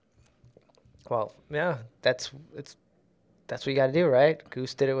working it. well, yeah, that's what you got to do, right?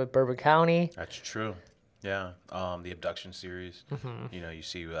 Goose did it with Bourbon County. That's true. Yeah, the Abduction series. You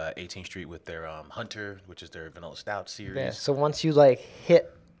see 18th Street with their Hunter, which is their Vanilla Stout series. Yeah. So once you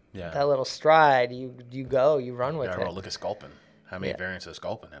hit that little stride, you run with it. Look at Sculpin. How many variants of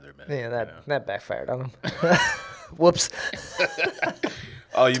Sculpin have there been? Yeah, that backfired on him. Whoops.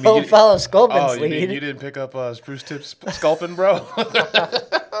 Oh, you Don't follow Sculpin's you lead. you didn't pick up Spruce Tips Sculpin, bro?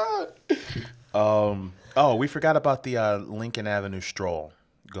 We forgot about the Lincoln Avenue stroll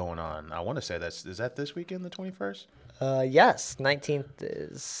going on. I want to say is that this weekend, the 21st? Yes, 19th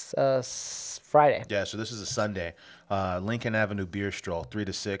is Friday. Yeah, so this is a Sunday. Lincoln Avenue beer stroll, 3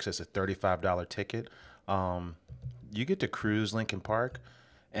 to 6. It's a $35 ticket. You get to cruise Lincoln Park,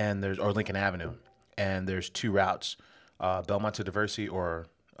 or Lincoln Avenue, and there's 2 routes: Belmont to Diversey or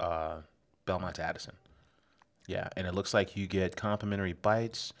Belmont to Addison. Yeah, and it looks like you get complimentary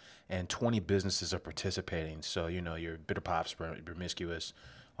bites, and 20 businesses are participating. So your Bitter Pops, Promiscuous,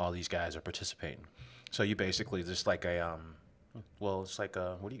 all these guys are participating. So you basically just like it's like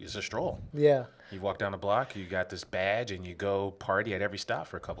it's a stroll. Yeah. You walk down the block, you got this badge, and you go party at every stop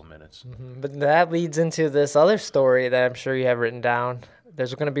for a couple minutes. But that leads into this other story that I'm sure you have written down.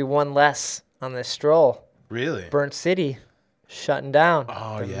 There's going to be one less on this stroll. Really? Burnt City shutting down.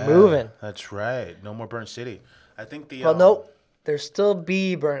 Oh, They're yeah. moving. That's right. No more Burnt City. I think the... Well, nope. There's still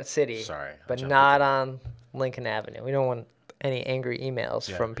be Burnt City. Sorry. But not on Lincoln Avenue. We don't want any angry emails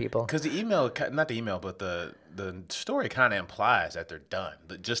from people. Because the email, not the email, but the story kind of implies that they're done.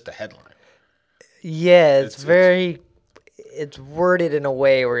 Just the headline. Yeah, it's worded in a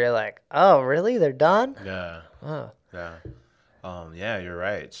way where you're like, oh, really? They're done? Yeah. Oh. Yeah. Yeah, you're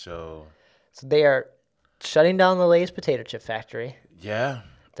right. So they are shutting down the Lay's potato chip factory. Yeah.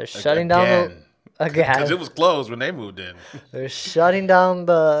 They're shutting down again. Because it was closed when they moved in. They're shutting down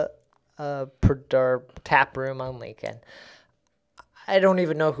the tap room on Lincoln. I don't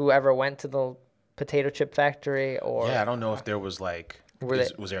even know who ever went to the potato chip factory or. Yeah, I don't know if there was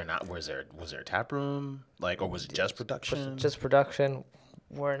Was there a tap room, like, or was it just production? Just production?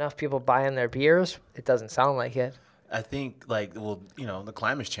 Were enough people buying their beers? It doesn't sound like it. I think, like, well, the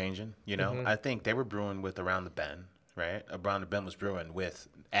climate's changing. I think they were brewing with Around the Bend, right? Around the Bend was brewing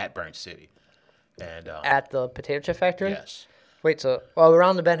at Burnt City, and At the potato chip factory. yes, Wait, so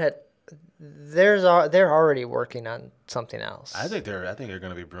Around the Bend they're already working on something else. I think they're going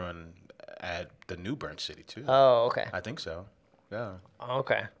to be brewing at the new Burnt City too. Oh, okay. I think so. Yeah.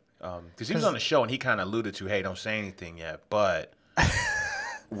 Okay. Because he was on the show and he kind of alluded to, hey, don't say anything yet, but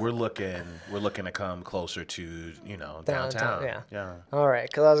we're looking to come closer to downtown. Yeah. All right,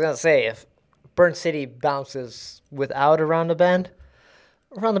 because I was gonna say if Burnt City bounces without Around the Bend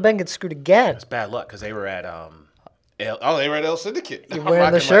gets screwed again. It's bad luck because they were at they were at El Syndicate. You're I'm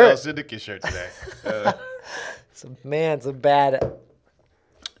wearing the rocking my shirt. El Syndicate shirt today. It's a bad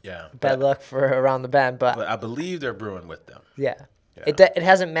luck for Around the Bend, but I believe they're brewing with them. yeah. It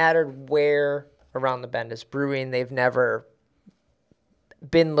hasn't mattered where Around the Bend is brewing. They've never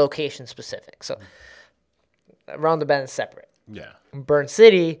been location specific. So Around the Bend is separate. Yeah. Burnt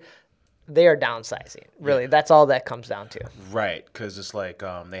City, they are downsizing. Really, that's all that comes down to. Right, because it's like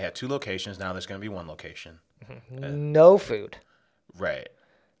they had 2 locations. Now there's going to be 1 location. No food. Right.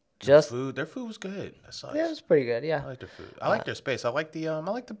 Just food. Their food was good. That sucks. Yeah, it was pretty good. Yeah. I like their food. I like their space. I like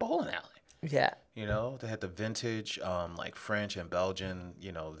the bowling alley. Yeah. They had the vintage, like French and Belgian,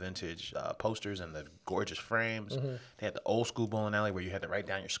 vintage posters and the gorgeous frames. Mm-hmm. They had the old school bowling alley where you had to write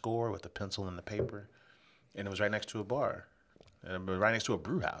down your score with the pencil and the paper, and it was right next to a bar, and it was right next to a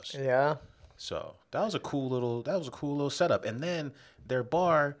brew house. Yeah. So that was a cool little setup. And then their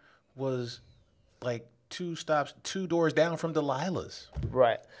bar was like 2 doors down from Delilah's.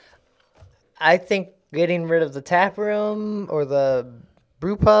 Right. I think getting rid of the tap room or the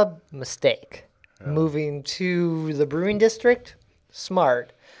brew pub, mistake. Yeah. Moving to the brewing district,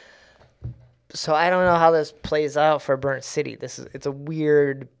 smart. So I don't know how this plays out for Burnt City. It's a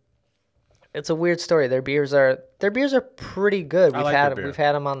weird story. Their beers are pretty good. We've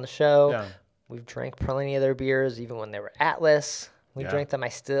had them on the show. Yeah. We've drank plenty of their beers, even when they were Atlas. We drank them. I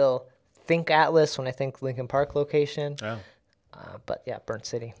still think Atlas when I think Lincoln Park location. Yeah. But yeah, Burnt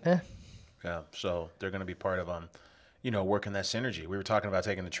City. Yeah. So they're going to be part of working that synergy. We were talking about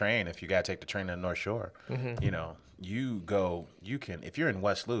taking the train. If you got to take the train to the North Shore, you can, if you're in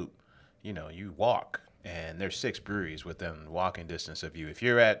West Loop, you walk, and there's 6 breweries within walking distance of you. If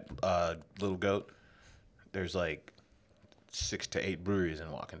you're at Little Goat, there's like 6 to 8 breweries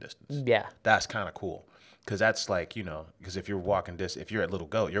in walking distance. Yeah. That's kind of cool. Because that's like, because if you're at Little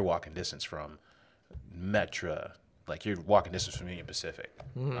Goat, you're walking distance from Metra, like you're walking distance from Union Pacific.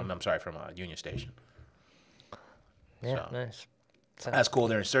 Mm-hmm. I'm sorry, from Union Station. Yeah, so, nice. That's cool.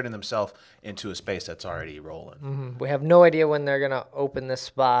 They're inserting themselves into a space that's already rolling. Mm-hmm. We have no idea when they're going to open this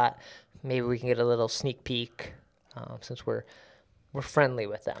spot. Maybe we can get a little sneak peek since we're friendly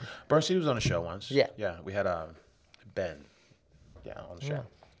with them. Burnt City was on the show once. Yeah. Yeah, we had Ben on the show.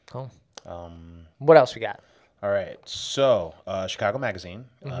 Yeah. Oh. What else we got? All right. So Chicago Magazine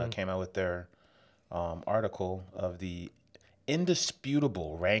came out with their article of the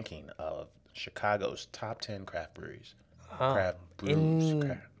indisputable ranking of Chicago's top 10 craft breweries. Craft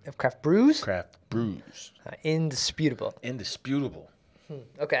brews? Craft brews. Indisputable.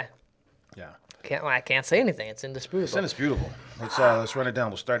 Okay. Yeah. I can't say anything. It's indisputable. It's indisputable. Let's run it down.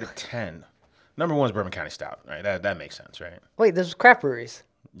 We'll start at 10. Number 1 is Bourbon County Stout, right? That makes sense, right? Wait, there's craft breweries.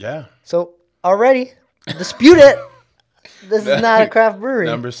 Yeah. So already dispute it. This is not a craft brewery.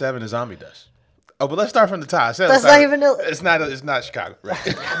 Number 7 is Zombie Dust. Oh, but let's start from the top. That's not even. It's not Chicago, right?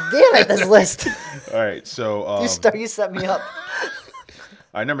 Damn it! This list. All right, so you set me up.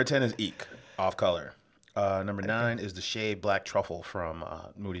 All right, number 10 is Eek, Off Color. Number 9 is the Shade Black Truffle from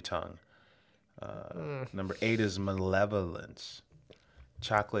Moody Tongue. Number 8 is Malevolence,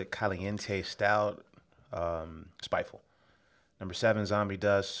 Chocolate Caliente Stout, Spiteful. Number 7, Zombie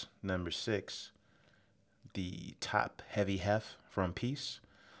Dust. Number 6, the Top Heavy Hef from Peace.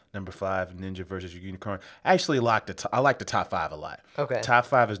 Number 5, Ninja versus Unicorn. I actually like the top 5 a lot. Okay. Top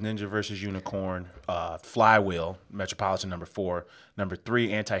 5 is Ninja versus Unicorn. Flywheel, Metropolitan, number 4. Number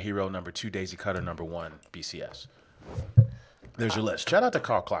 3, Anti-Hero. Number 2, Daisy Cutter. Number 1, BCS. There's your list. Shout out to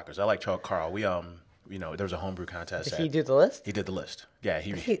Carl Clockers. I like Carl. We there was a homebrew contest. Did he do the list? He did the list. Yeah,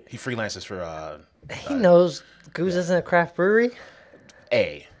 he freelances for. He knows Goose isn't a craft brewery.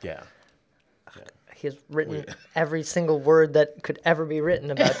 Yeah. He's written every single word that could ever be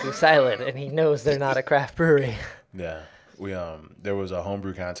written about Goose Island, and he knows they're not a craft brewery. Yeah, there was a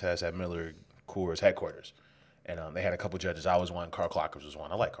homebrew contest at Miller Coors headquarters, And they had a couple judges. I was one. Carl Clockers was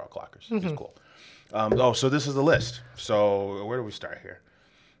one. I like Carl Clockers. He's cool. So this is the list. So where do we start here?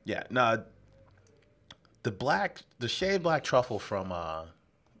 Yeah. Now, the shaved black truffle from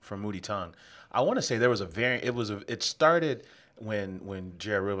Moody Tongue. I want to say there was a variant. It started when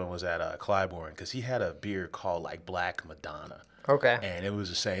Jared Rubin was at Clybourne, because he had a beer called like Black Madonna. Okay. And it was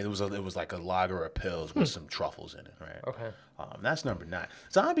the same. It was like a lager of pills with some truffles in it, right? Okay. That's number 9.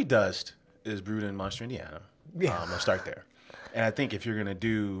 Zombie Dust is brewed in Munster, Indiana. Yeah. Let's start there. And I think if you're gonna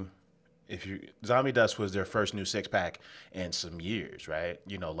do, Zombie Dust was their first new 6-pack in some years, right?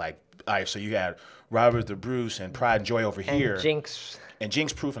 You know, like, all right, so you had Robert the Bruce and Pride and Joy over here. And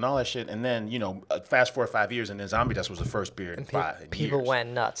Jinx Proof and all that shit. And then, fast forward 5 years, and then Zombie Dust was the first beer in 5 years. People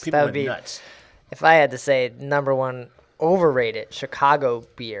went nuts. People went nuts. If I had to say number 1 overrated Chicago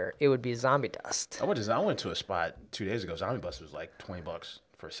beer, it would be Zombie Dust. I went to a spot 2 days ago. Zombie Dust was like $20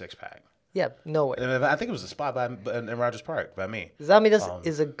 for a 6-pack. Yeah, no way. And I think it was a spot in Rogers Park by me. Zombie Dust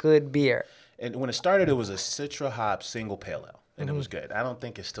is a good beer. And when it started, it was a Citra hop single pale ale, and it was good. I don't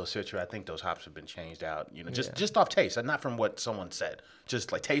think it's still Citra. I think those hops have been changed out. Just off taste, and not from what someone said.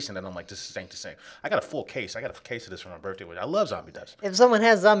 Just like tasting it, I'm like, this ain't the same. I got a full case. I got a case of this for my birthday. I love Zombie Dust. If someone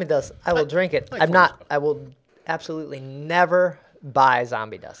has Zombie Dust, I will drink it. I will absolutely never buy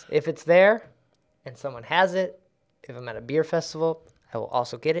Zombie Dust. If it's there, and someone has it, if I'm at a beer festival, I will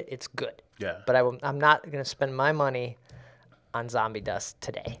also get it. It's good. Yeah. But I'm not going to spend my money on Zombie Dust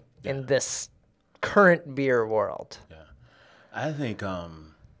today in this current beer world. Yeah. I think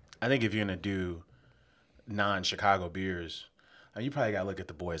if you're going to do non-Chicago beers, you probably got to look at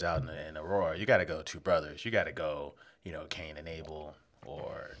the boys out in Aurora. You got to go Two Brothers. You got to go, Cain and Abel.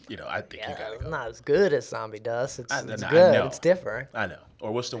 Or, I think you got to go. It's not as good as Zombie Dust. It's good. It's different. I know.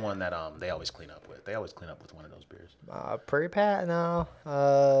 Or what's the one that they always clean up with? They always clean up with one of those beers. Prairie Pat? No.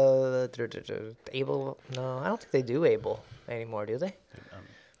 Abel? No, I don't think they do Abel anymore, do they?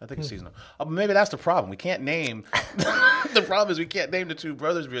 I think it's seasonal. But maybe that's the problem. We can't name. The problem is we can't name the Two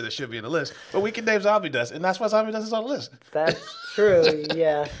Brothers beer that should be in the list. But we can name Zombie Dust, and that's why Zombie Dust is on the list. That's true.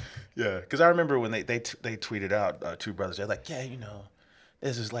 Yeah. Yeah, because I remember when they tweeted out Two Brothers. They're like,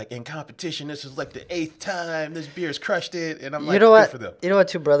 this is like in competition. This is like the 8th time this beer's crushed it, and I'm like, good for them. You know what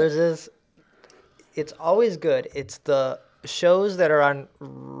Two Brothers is? It's always good. It's the shows that are on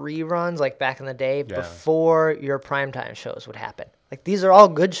reruns, like back in the day, before your primetime shows would happen. Like, these are all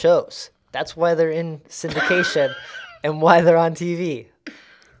good shows. That's why they're in syndication and why they're on TV.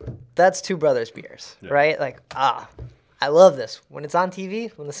 That's Two Brothers beers, right? Like, I love this. When it's on TV,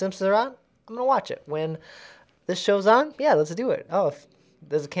 when The Simpsons are on, I'm going to watch it. When this show's on, let's do it. Oh, if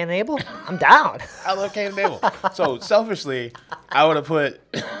there's a Can and Abel, I'm down. I love Can and Abel. So, selfishly, I would have put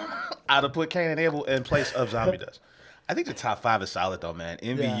Can and Abel in place of Zombie Dust. I think the top 5 is solid, though, man.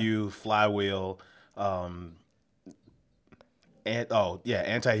 MVU, Flywheel,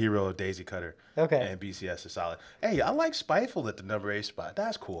 Anti-Hero, Daisy Cutter, and BCS is solid. Hey, I like Spiteful at the number 8 spot.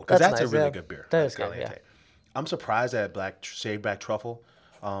 That's cool, because that's nice, a really good beer. That is good, yeah. I'm surprised that shaved black truffle.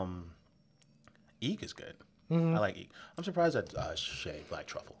 Eek is good. I like Eek. I'm surprised that shaved black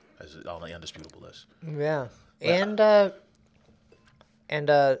truffle is on the undisputable list. Yeah, and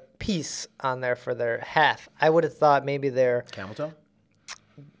Peace on there for their half. I would have thought maybe their Camel Toe.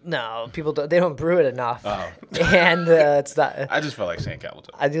 No, they don't brew it enough. Oh. And it's not. I just felt like saying Camel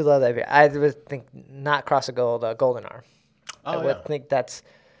Toe. I do love that beer. I would think not Cross of Gold, Golden Arm. I would think that's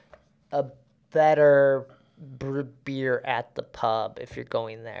a better beer at the pub if you're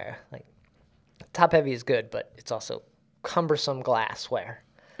going there. Like, Top Heavy is good, but it's also cumbersome glassware.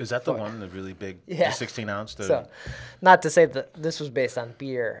 Is that the one, the really big, the 16 ounce? So, not to say that this was based on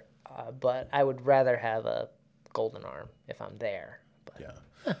beer, but I would rather have a Golden Arm if I'm there. But. Yeah.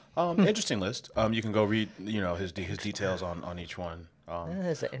 Interesting list. You can go read, his details on each one. That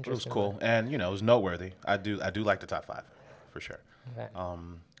is an interesting. It was cool, and it was noteworthy. I do like the top 5, for sure. Okay.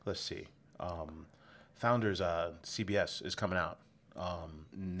 Let's see. Founders CBS is coming out,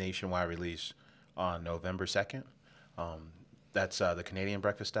 nationwide release on November 2nd. That's the Canadian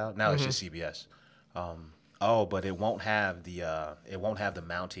breakfast stout. Now it's just CBS. But it won't have the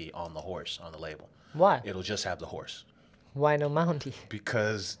Mountie on the horse on the label. Why? It'll just have the horse. Why no Mountie?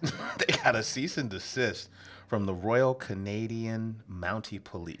 Because they got a cease and desist from the Royal Canadian Mountie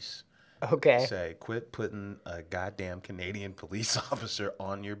Police. Okay. Say, quit putting a goddamn Canadian police officer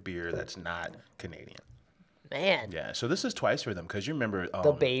on your beer that's not Canadian. Man. Yeah, so this is twice for them, because you remember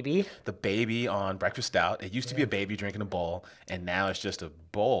the baby on breakfast stout. It used to be a baby drinking a bowl, and now it's just a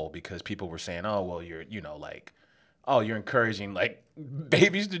bowl because people were saying, "Oh, well, you're you're encouraging like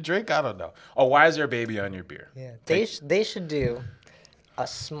babies to drink." I don't know. Oh, why is there a baby on your beer? Yeah, they should do a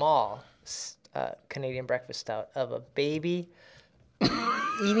small Canadian breakfast stout of a baby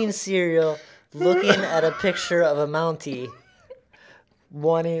eating cereal, looking at a picture of a Mountie,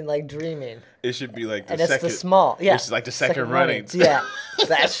 wanting, like, dreaming. It should be like the And second. it's the small. Yeah. It's like the second running. Yeah.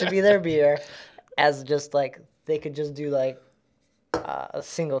 That should be their beer. As just, like, they could just do, like,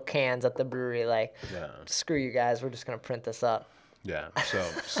 single cans at the brewery. Like, screw you guys. We're just going to print this up. Yeah. So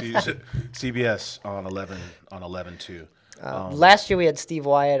CBS on 11/2. Last year we had Steve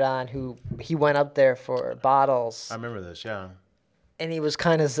Wyatt on, who he went up there for bottles. I remember this. Yeah. And he was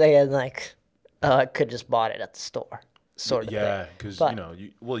kind of saying, like, I could just bought it at the store, sort of. Yeah, because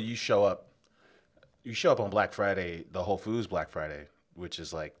you show up on Black Friday, the Whole Foods Black Friday, which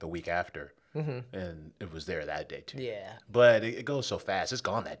is like the week after, and it was there that day too. Yeah. But it goes so fast. It's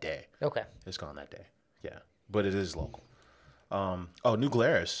gone that day. Okay. It's gone that day. Yeah, but it is local. New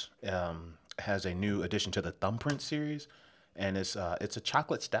Glarus has a new addition to the Thumbprint series, and it's a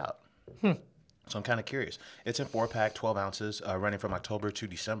chocolate stout. So I'm kind of curious. It's in 4-pack, 12 ounces, running from October to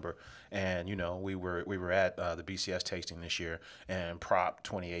December. And we were at the BCS tasting this year, and Prop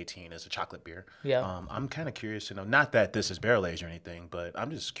 2018 is a chocolate beer. Yeah. I'm kind of curious to know, not that this is barrel aged or anything, but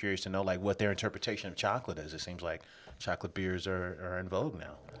I'm just curious to know like what their interpretation of chocolate is. It seems like chocolate beers are in vogue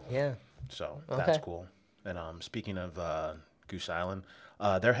now. Yeah. So that's cool. And speaking of Goose Island,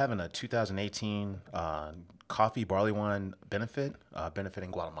 they're having a 2018 coffee barley wine benefiting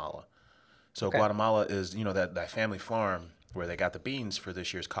Guatemala. So Guatemala is, that family farm where they got the beans for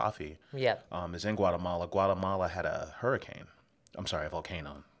this year's coffee. Yeah. Is in Guatemala. Guatemala had a hurricane. I'm sorry, a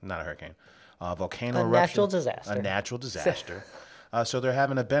volcano, not a hurricane. Volcano eruption. Natural disaster. A natural disaster. So they're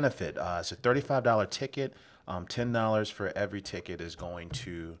having a benefit. It's a $35 ticket. $10 for every ticket is going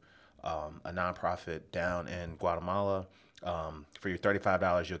to a nonprofit down in Guatemala. For your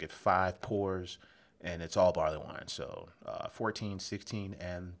 $35, you'll get 5 pours, and it's all barley wine. So 14, 16,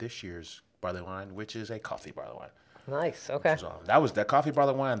 and this year's barley wine, which is a coffee barley wine. Nice. Okay. That coffee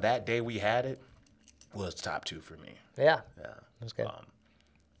barley wine that day we had it was top 2 for me. Yeah. Yeah. That's good.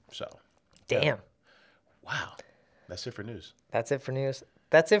 Damn. Yeah. Wow. That's it for news. That's it for news.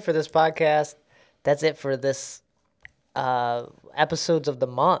 That's it for this podcast. That's it for this episodes of the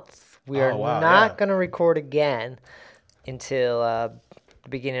month. We are not going to record again until the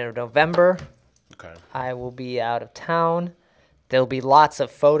beginning of November. Okay. I will be out of town. There'll be lots of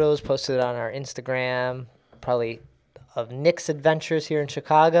photos posted on our Instagram, probably of Nick's adventures here in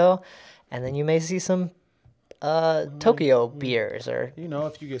Chicago, and then you may see some Tokyo beers or.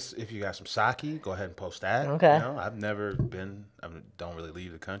 If you got some sake, go ahead and post that. Okay. I've never been. I don't really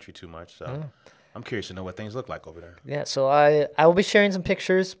leave the country too much, so I'm curious to know what things look like over there. Yeah. So I will be sharing some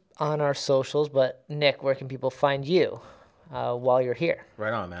pictures on our socials. But Nick, where can people find you while you're here?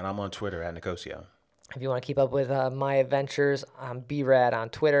 Right on, man. I'm on Twitter at Nicosia. If you want to keep up with my adventures, I'm BRAD on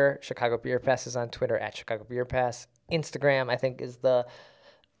Twitter. Chicago Beer Pass is on Twitter at Chicago Beer Pass. Instagram, I think, is the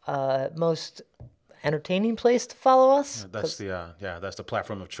most entertaining place to follow us. That's the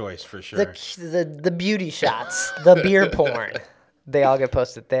platform of choice for sure. The beauty shots, the beer porn, they all get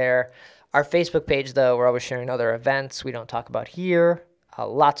posted there. Our Facebook page, though, we're always sharing other events we don't talk about here.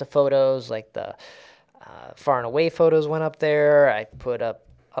 Lots of photos, like the far and away photos went up there. I put up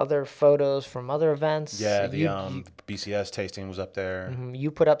other photos from other events. Yeah, the BCS tasting was up there.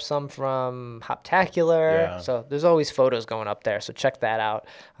 You put up some from Hoptacular. Yeah. So there's always photos going up there. So check that out.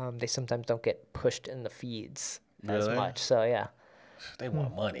 They sometimes don't get pushed in the feeds as much. So, yeah. They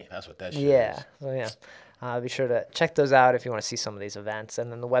want money. That's what that shit is. So, yeah. Be sure to check those out if you want to see some of these events. And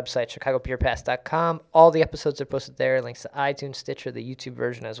then the website, chicagobeerpass.com. All the episodes are posted there. Links to iTunes, Stitcher, the YouTube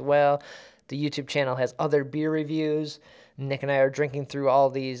version as well. The YouTube channel has other beer reviews. Nick and I are drinking through all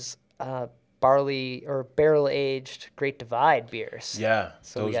these barley or barrel-aged Great Divide beers. Yeah,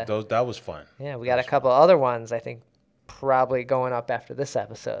 so that was fun. Yeah, we got a couple other ones, I think, probably going up after this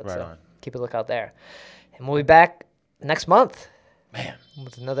episode. Right so on. Keep a lookout there. And we'll be back next month. Man.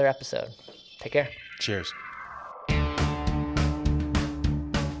 With another episode. Take care. Cheers.